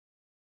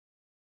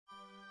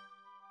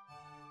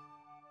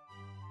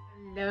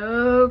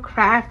Hello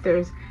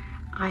crafters,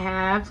 I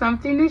have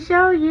something to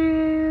show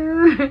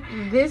you.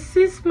 This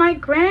is my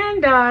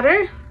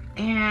granddaughter,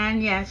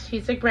 and yes,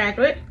 she's a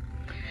graduate,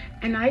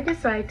 and I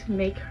decided to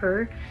make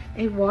her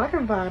a water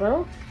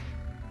bottle.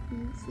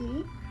 You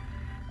see,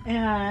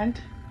 and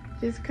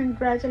just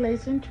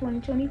congratulations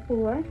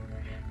 2024.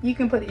 You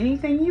can put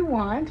anything you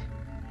want.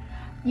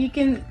 You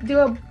can do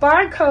a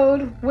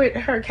barcode with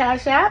her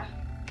Cash App,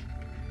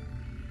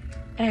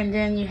 and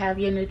then you have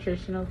your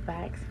nutritional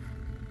facts.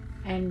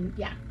 And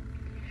yeah,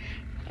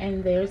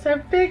 and there's a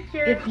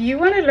picture. If you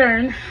want to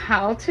learn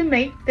how to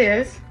make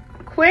this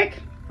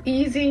quick,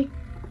 easy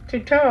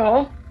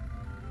tutorial,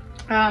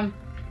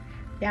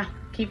 yeah,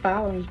 keep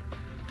following.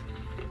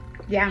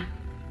 Yeah,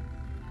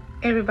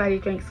 everybody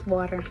drinks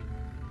water,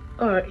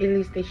 or at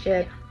least they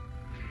should.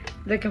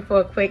 Looking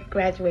for a quick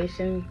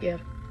graduation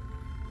gift.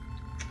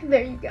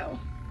 There you go.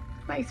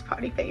 Nice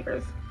party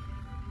favors.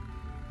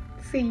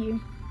 See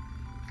you.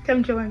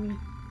 Come join me.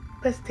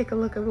 Let's take a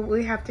look at what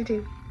we have to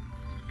do.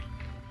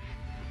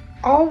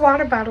 All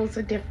water bottles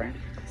are different.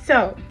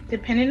 So,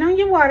 depending on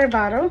your water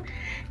bottle,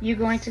 you're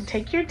going to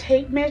take your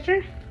tape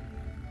measure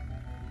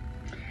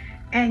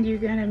and you're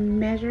going to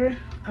measure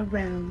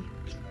around.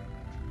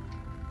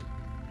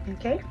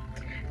 Okay?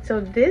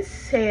 So this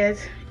says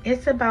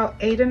it's about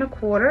 8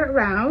 1/4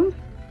 around.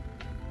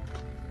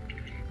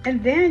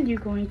 And then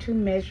you're going to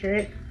measure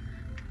it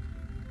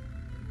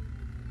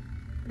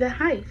the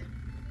height.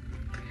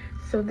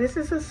 So this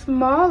is a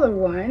smaller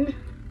one.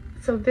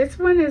 So this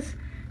one is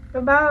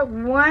about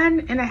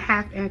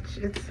 1.5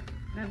 inches.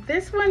 Now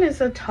this one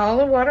is a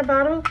taller water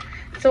bottle,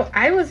 so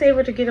I was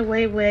able to get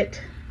away with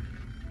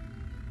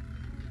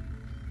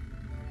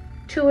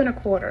 2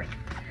 1/4.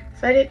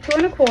 So I did 2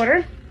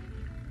 1/4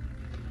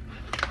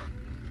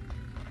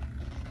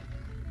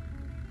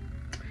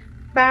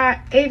 by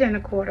 8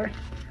 1/4,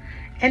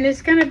 and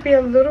it's going to be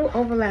a little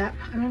overlap.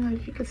 I don't know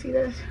if you can see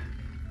this.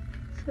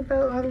 It's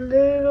about a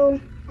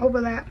little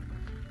overlap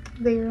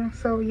there,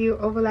 so you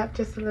overlap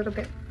just a little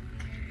bit.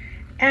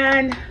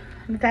 And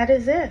that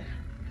is it.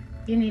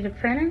 You need a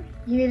printer,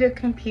 you need a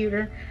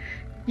computer.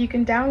 You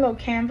can download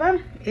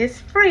Canva,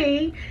 it's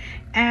free,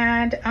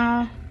 and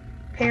a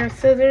pair of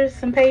scissors,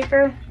 some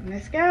paper.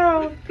 Let's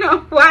go. No,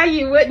 why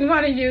you wouldn't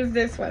want to use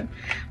this one,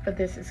 but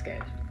this is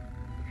good.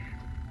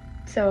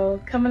 So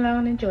come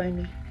along and join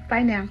me.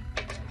 Bye now.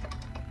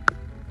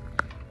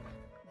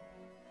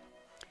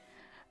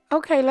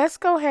 Okay, let's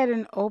go ahead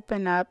and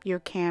open up your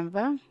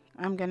Canva.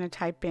 I'm going to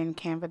type in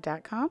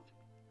canva.com.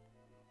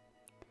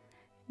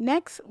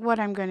 Next, what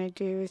I'm going to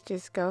do is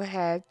just go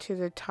ahead to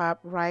the top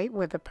right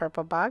with the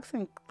purple box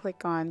and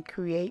click on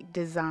Create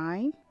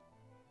Design.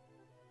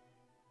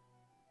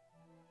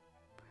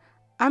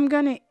 I'm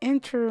going to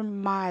enter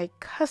my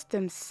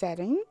custom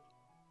setting.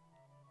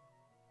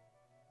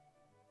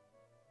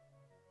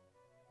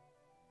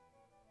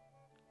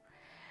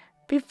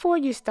 Before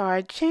you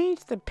start,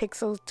 change the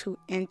pixels to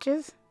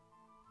inches.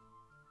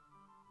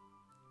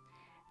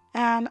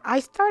 And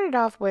I started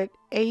off with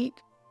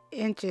 8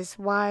 inches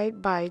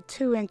wide by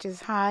 2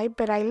 inches high,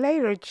 but I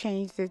later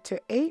changed it to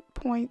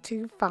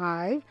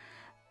 8.25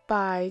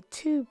 by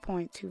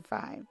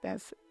 2.25.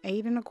 That's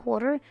 8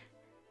 1/4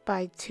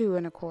 by 2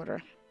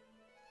 1/4.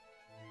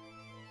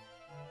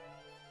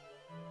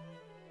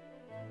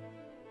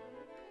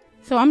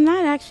 So I'm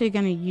not actually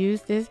going to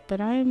use this,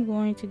 but I am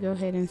going to go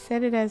ahead and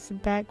set it as the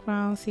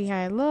background. See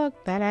how it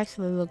looked? That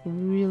actually looked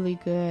really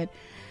good.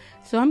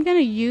 So I'm going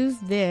to use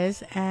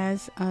this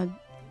as a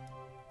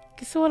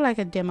sort of like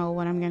a demo of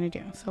what I'm going to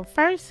do. So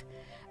first,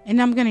 and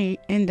I'm going to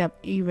end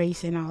up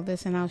erasing all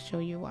this, and I'll show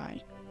you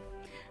why.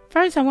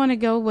 First, I want to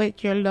go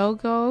with your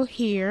logo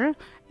here,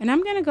 and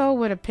I'm going to go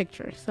with a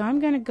picture. So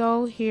I'm going to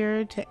go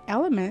here to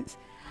Elements.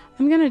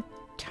 I'm going to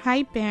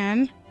type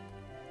in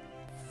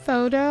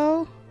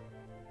photo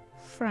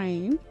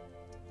frame,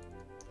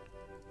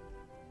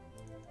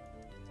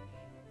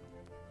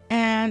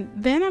 and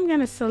then I'm going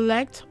to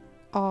select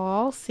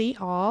all, see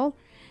all,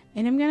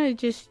 and I'm going to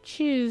just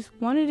choose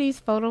one of these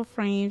photo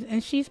frames,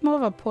 and she's more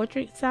of a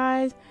portrait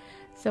size,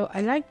 so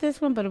I like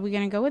this one, but we're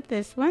going to go with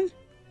this one.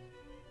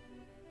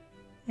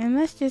 And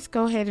let's just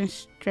go ahead and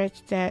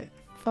stretch that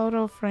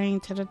photo frame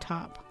to the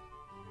top.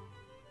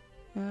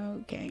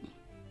 Okay.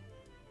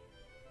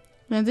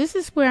 Now this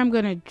is where I'm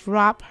going to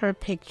drop her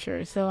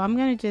picture, so I'm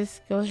going to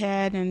just go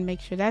ahead and make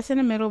sure that's in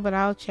the middle, but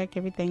I'll check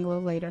everything a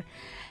little later.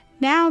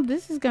 Now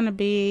this is going to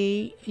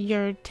be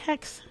your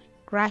text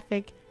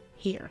graphic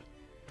here.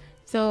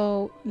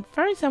 So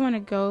first I want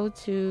to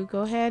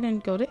go ahead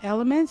and go to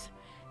Elements,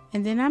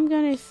 and then I'm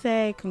going to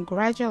say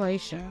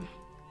congratulations.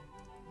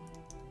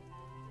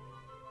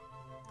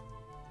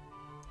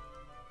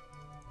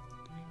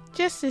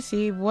 Just to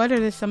see what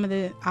are some of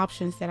the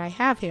options that I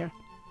have here.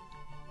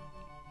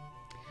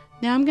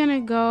 Now I'm going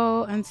to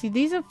go and see,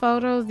 these are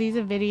photos, these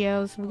are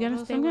videos. I'm going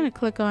to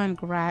click on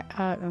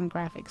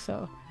graphics.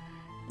 So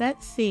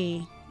let's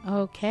see.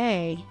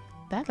 Okay,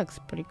 that looks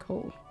pretty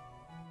cool.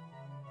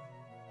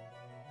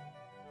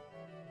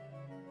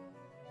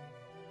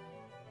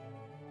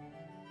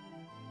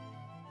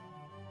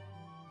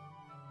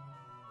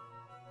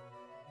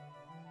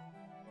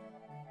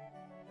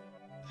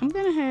 I'm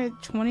gonna have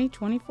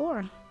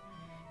 2024.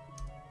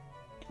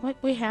 What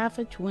we have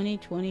for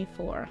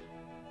 2024.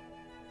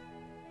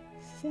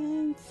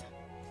 Since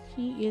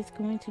she is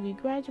going to be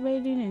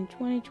graduating in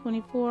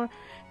 2024,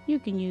 you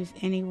can use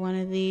any one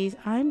of these.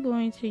 I'm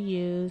going to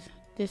use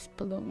this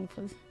balloon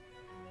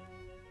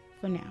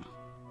for now.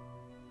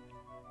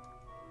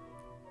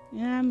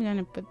 And I'm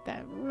gonna put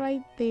that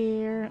right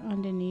there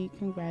underneath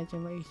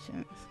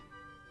congratulations.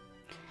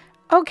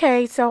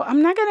 Okay, so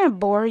I'm not gonna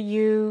bore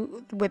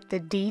you with the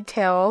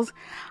details.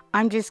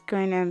 I'm just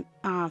going to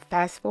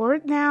fast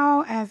forward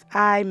now as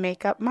I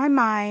make up my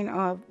mind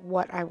of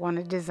what I want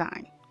to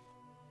design.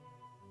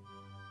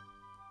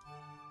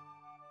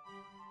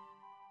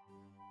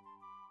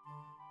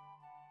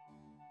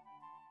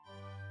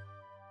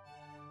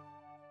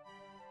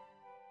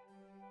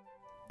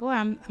 Boy,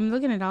 I'm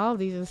looking at all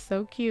these. Are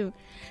so cute.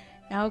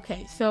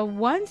 Okay, so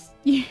once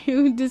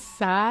you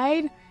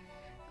decide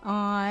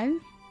on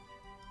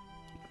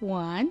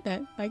one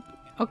that, like,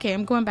 okay,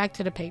 I'm going back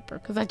to the paper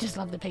because I just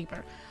love the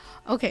paper.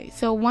 Okay,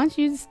 so once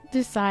you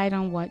decide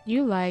on what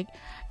you like,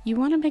 you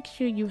want to make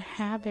sure you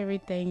have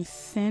everything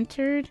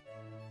centered.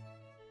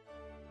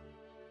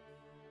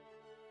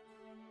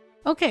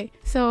 Okay,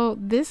 so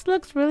this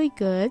looks really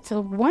good. So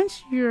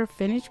once you're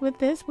finished with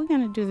this, we're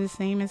going to do the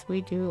same as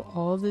we do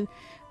all the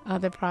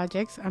other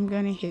projects. I'm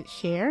going to hit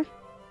share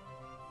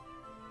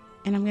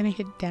and I'm going to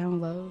hit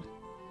download.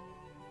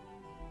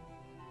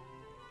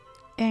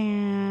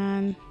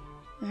 And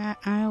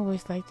I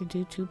always like to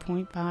do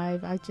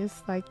 2.5. I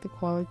just like the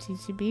quality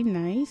to be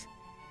nice.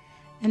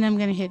 And I'm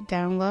going to hit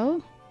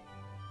download.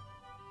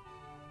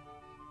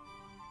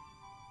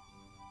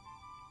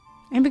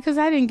 And because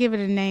I didn't give it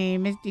a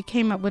name, it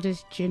came up with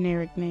its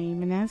generic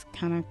name, and that's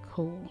kind of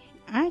cool.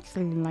 I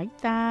actually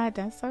like that.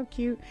 That's so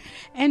cute.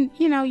 And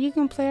you know, you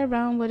can play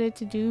around with it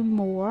to do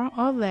more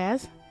or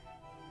less.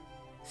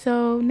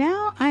 So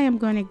now I am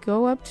going to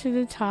go up to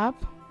the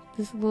top,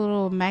 this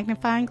little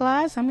magnifying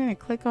glass. I'm going to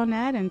click on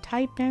that and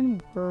type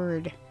in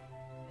Word.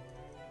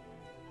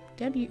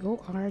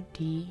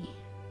 W-O-R-D.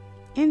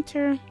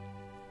 Enter.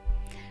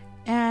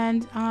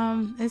 And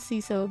let's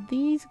see, so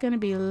these are going to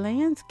be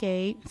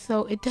landscape,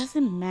 so it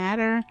doesn't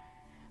matter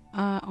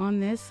on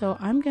this. So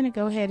I'm going to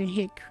go ahead and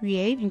hit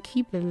create and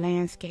keep it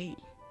landscape,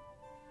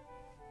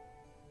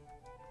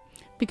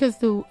 because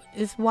the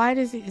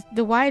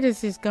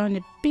widest is going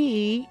to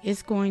be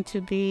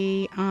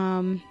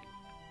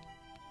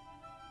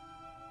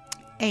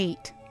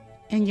 8,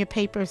 and your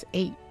paper is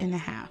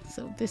 8.5,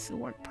 so this will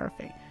work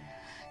perfect.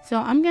 So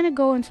I'm going to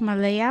go into my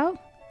layout.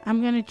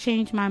 I'm going to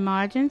change my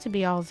margin to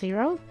be all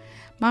 0.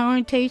 My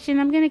orientation,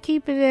 I'm going to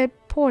keep it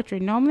at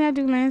portrait. Normally I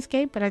do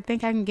landscape, but I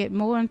think I can get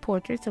more in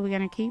portrait, so we're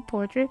going to keep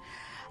portrait.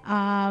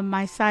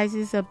 My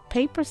sizes of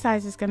paper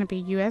size is going to be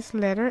US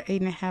letter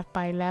 8.5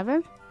 by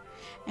 11.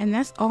 And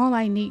that's all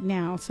I need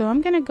now. So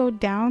I'm going to go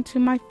down to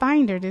my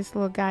Finder, this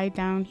little guy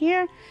down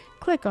here.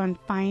 Click on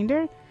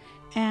Finder,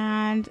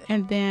 and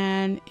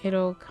then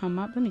it'll come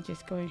up. Let me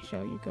just go and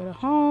show you. Go to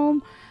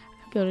Home,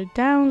 go to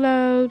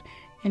Download,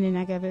 and then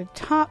I go to the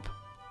top,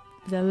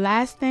 the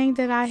last thing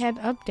that I had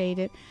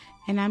updated,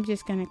 and I'm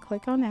just going to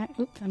click on that.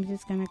 Oops, I'm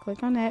just going to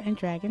click on that and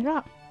drag and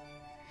drop.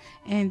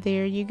 And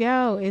there you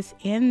go. It's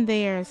in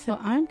there. So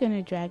I'm going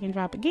to drag and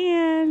drop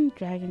again,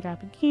 drag and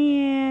drop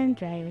again,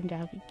 drag and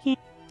drop again.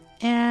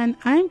 And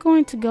I'm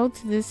going to go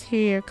to this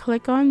here,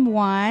 click on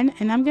 1,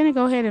 and I'm going to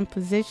go ahead and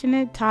position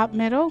it top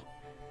middle.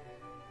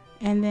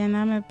 And then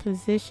I'm going to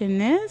position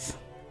this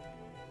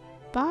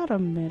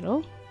bottom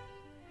middle.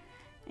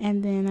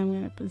 And then I'm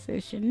going to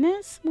position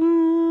this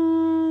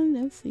one.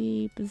 Let's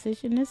see,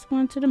 position this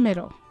one to the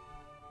middle.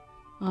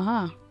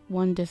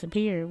 One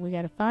disappeared. We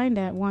got to find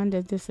that one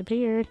that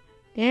disappeared.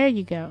 There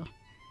you go.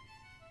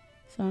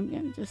 So I'm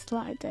going to just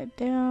slide that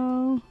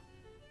down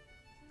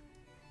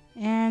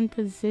and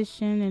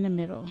position in the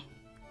middle.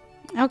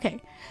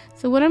 Okay,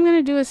 so what I'm going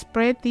to do is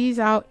spread these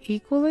out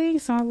equally.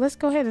 So let's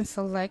go ahead and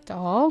select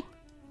all.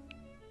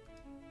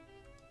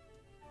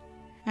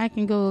 I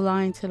can go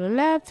line to the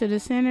left, to the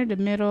center, the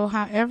middle,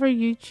 however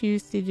you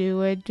choose to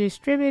do it.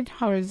 Distribute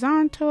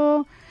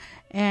horizontal,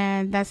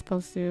 and that's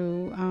supposed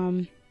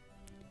to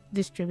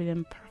distribute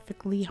them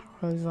perfectly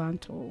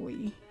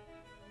horizontally.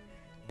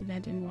 But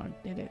that didn't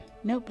work, did it?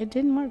 Nope, it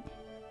didn't work,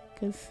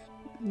 because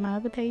my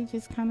other page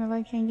is kind of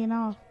like hanging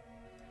off.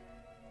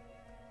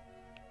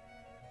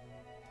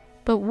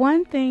 But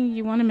one thing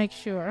you want to make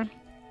sure,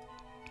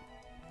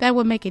 that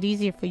will make it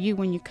easier for you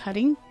when you're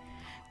cutting,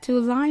 to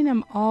align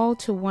them all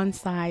to one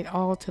side,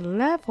 all to the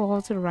left or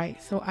all to the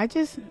right. So I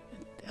just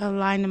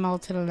align them all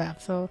to the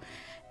left. So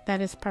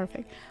that is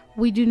perfect.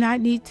 We do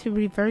not need to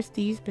reverse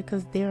these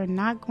because they are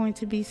not going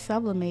to be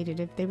sublimated.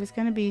 If they was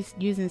going to be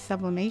using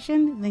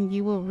sublimation, then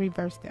you will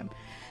reverse them.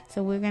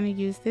 So we're going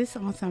to use this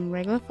on some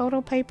regular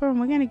photo paper, and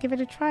we're going to give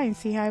it a try and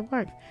see how it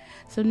works.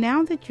 So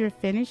now that you're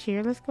finished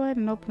here, let's go ahead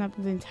and open up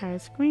the entire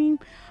screen.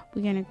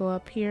 We're going to go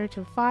up here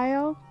to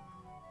File,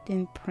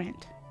 then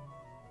Print.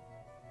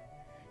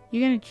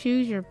 You're going to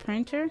choose your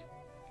printer.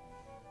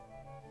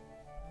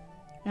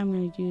 I'm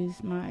going to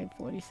use my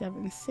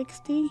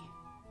 4760.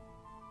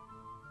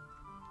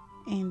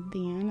 And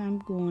then I'm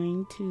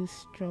going to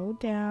stroll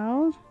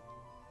down.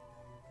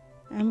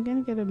 I'm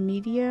going to get a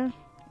media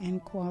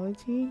and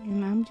quality,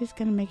 and I'm just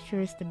going to make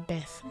sure it's the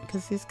best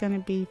because it's going to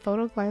be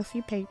photo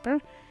glossy paper,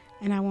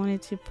 and I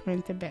wanted to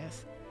print the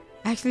best.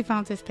 I actually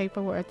found this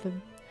paper at the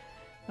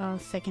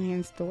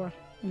secondhand store,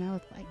 and I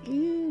was like,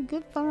 ooh,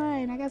 good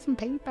find, I got some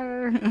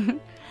paper.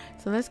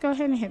 So let's go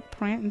ahead and hit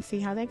print and see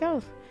how that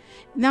goes.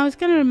 Now it's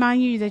going to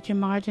remind you that your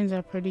margins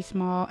are pretty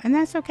small, and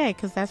that's okay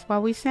because that's why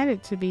we set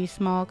it to be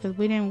small, because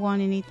we didn't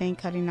want anything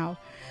cutting off.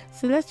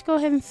 So let's go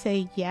ahead and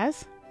say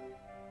yes,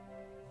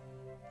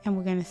 and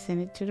we're going to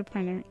send it to the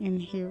printer. And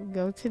here we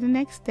go to the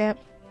next step.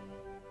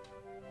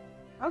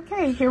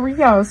 Okay, here we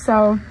go.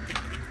 So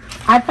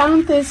I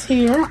found this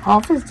here,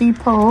 Office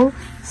Depot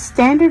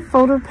standard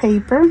photo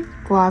paper,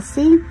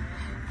 glossy.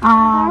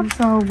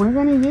 So we're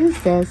going to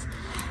use this,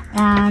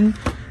 and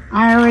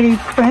I already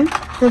print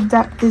the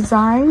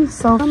design,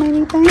 so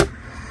anything.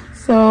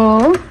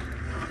 So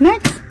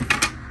next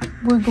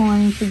we're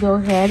going to go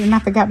ahead, and I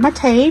forgot my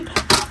tape.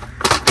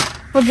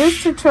 For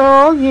this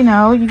tutorial, you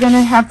know, you're going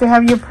to have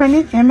your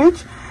printed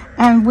image,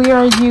 and we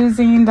are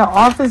using the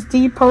Office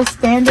Depot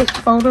standard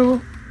photo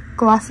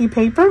glossy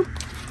paper.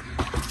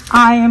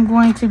 I am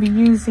going to be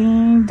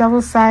using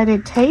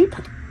double-sided tape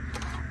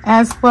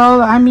as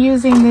well. I'm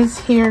using this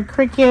here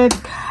Cricut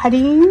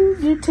cutting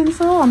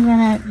utensil. I'm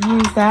going to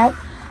use that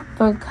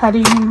for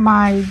cutting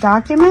my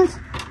documents.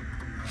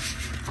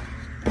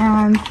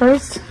 And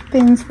first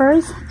things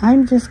first,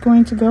 I'm just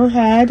going to go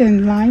ahead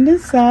and line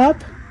this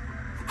up.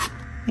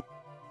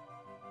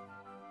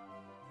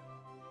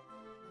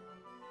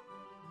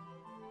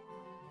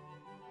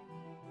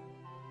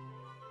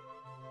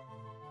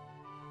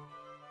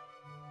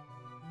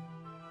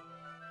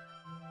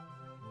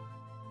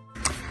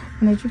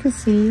 And as you can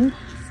see,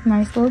 it's a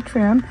nice little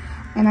trim,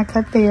 and I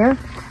cut there.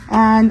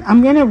 And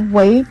I'm gonna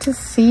wait to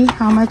see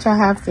how much I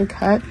have to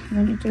cut.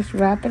 Let me just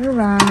wrap it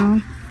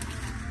around.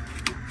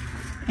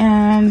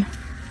 And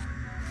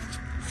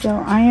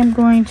so I am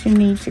going to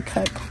need to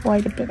cut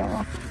quite a bit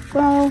off.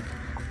 Well,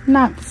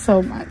 not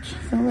so much.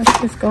 So let's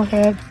just go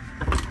ahead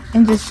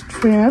and just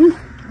trim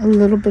a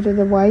little bit of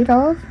the white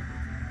off.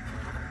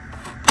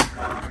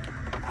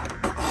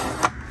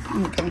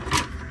 Okay.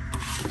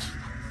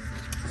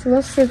 So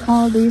let's set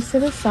all these to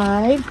the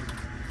side.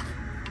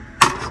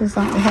 Since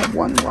I only have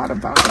one water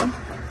bottle.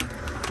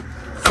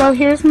 So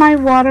here's my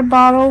water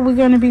bottle we're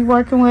going to be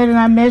working with, and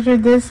I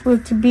measured this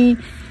with to be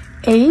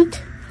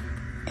 8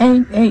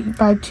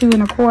 by 2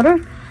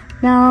 1/4.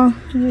 Now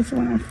you just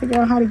want to figure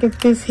out how to get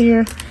this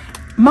here.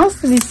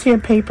 Most of these here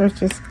papers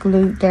just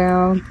glued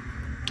down,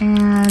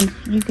 and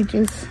you could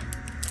just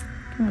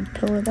kind of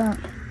pull it up.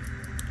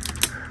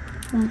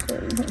 Okay,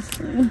 let's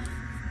see.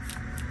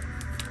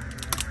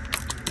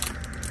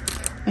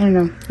 I don't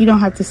know. You don't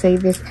have to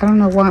save this. I don't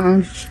know why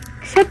I'm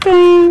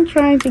tripping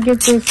trying to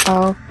get this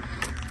off.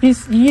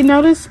 You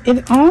notice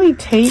it only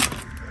taped.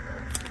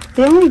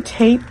 They only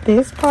tape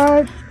this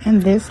part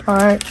and this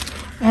part,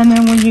 and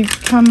then when you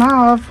come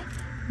off,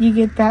 you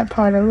get that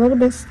part a little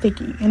bit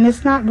sticky, and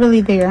it's not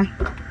really there.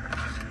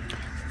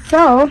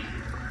 So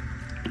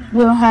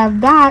we'll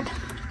have that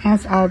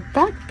as our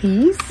back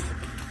piece.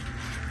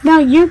 Now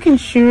you can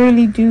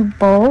surely do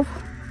both.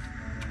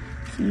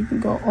 So you can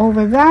go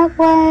over that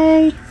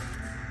way.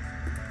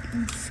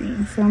 Let's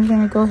see. So I'm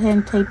going to go ahead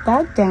and tape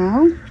that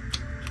down.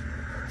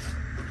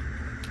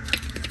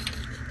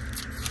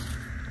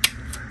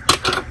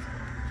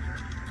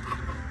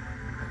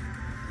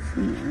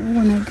 So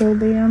when I go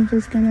there, I'm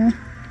just going to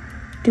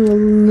do a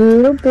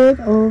little bit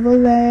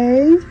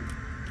overlay.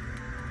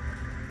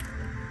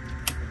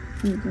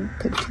 You can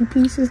put 2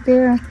 pieces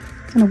there.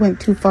 Kind of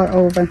went too far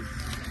over.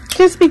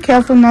 Just be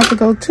careful not to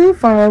go too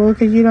far over,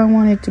 because you don't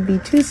want it to be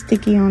too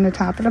sticky on the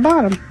top and the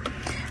bottom.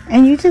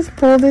 And you just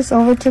pull this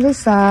over to the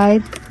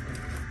side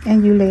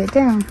and you lay it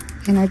down.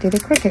 And I did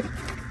it crooked.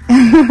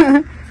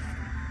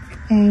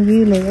 And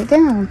you lay it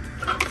down.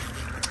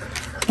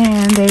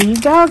 And there you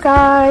go,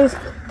 guys.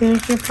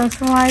 There's your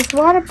personalized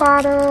water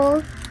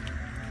bottle.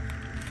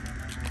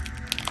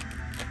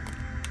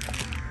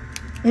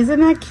 Isn't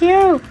that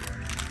cute?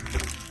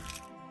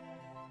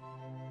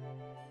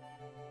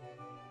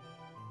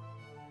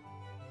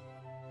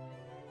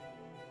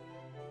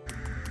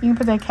 You can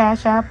put that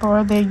Cash App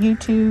or the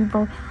YouTube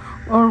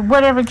or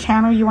whatever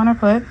channel you want to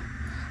put.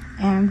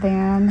 And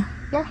then,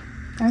 yeah,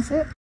 that's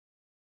it.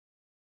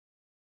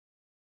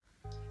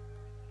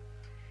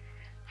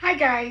 Hi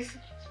guys,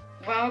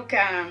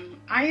 welcome.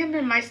 I am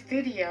in my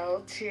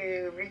studio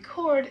to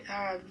record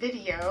a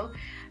video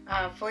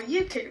for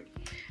YouTube.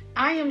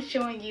 I am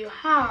showing you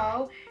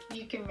how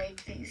you can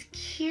make these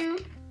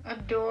cute,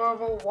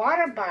 adorable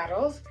water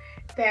bottles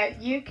that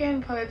you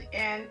can put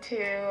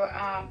into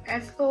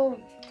as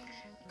little,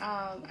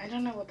 I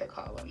don't know what they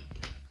call them.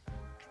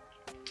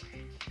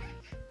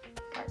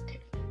 Part 2.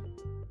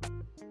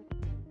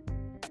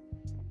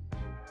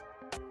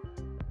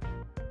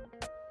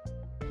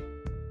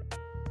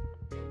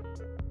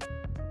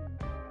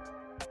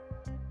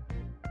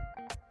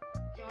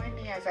 Join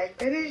me as I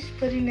finish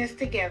putting this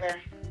together.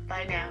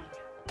 Bye now.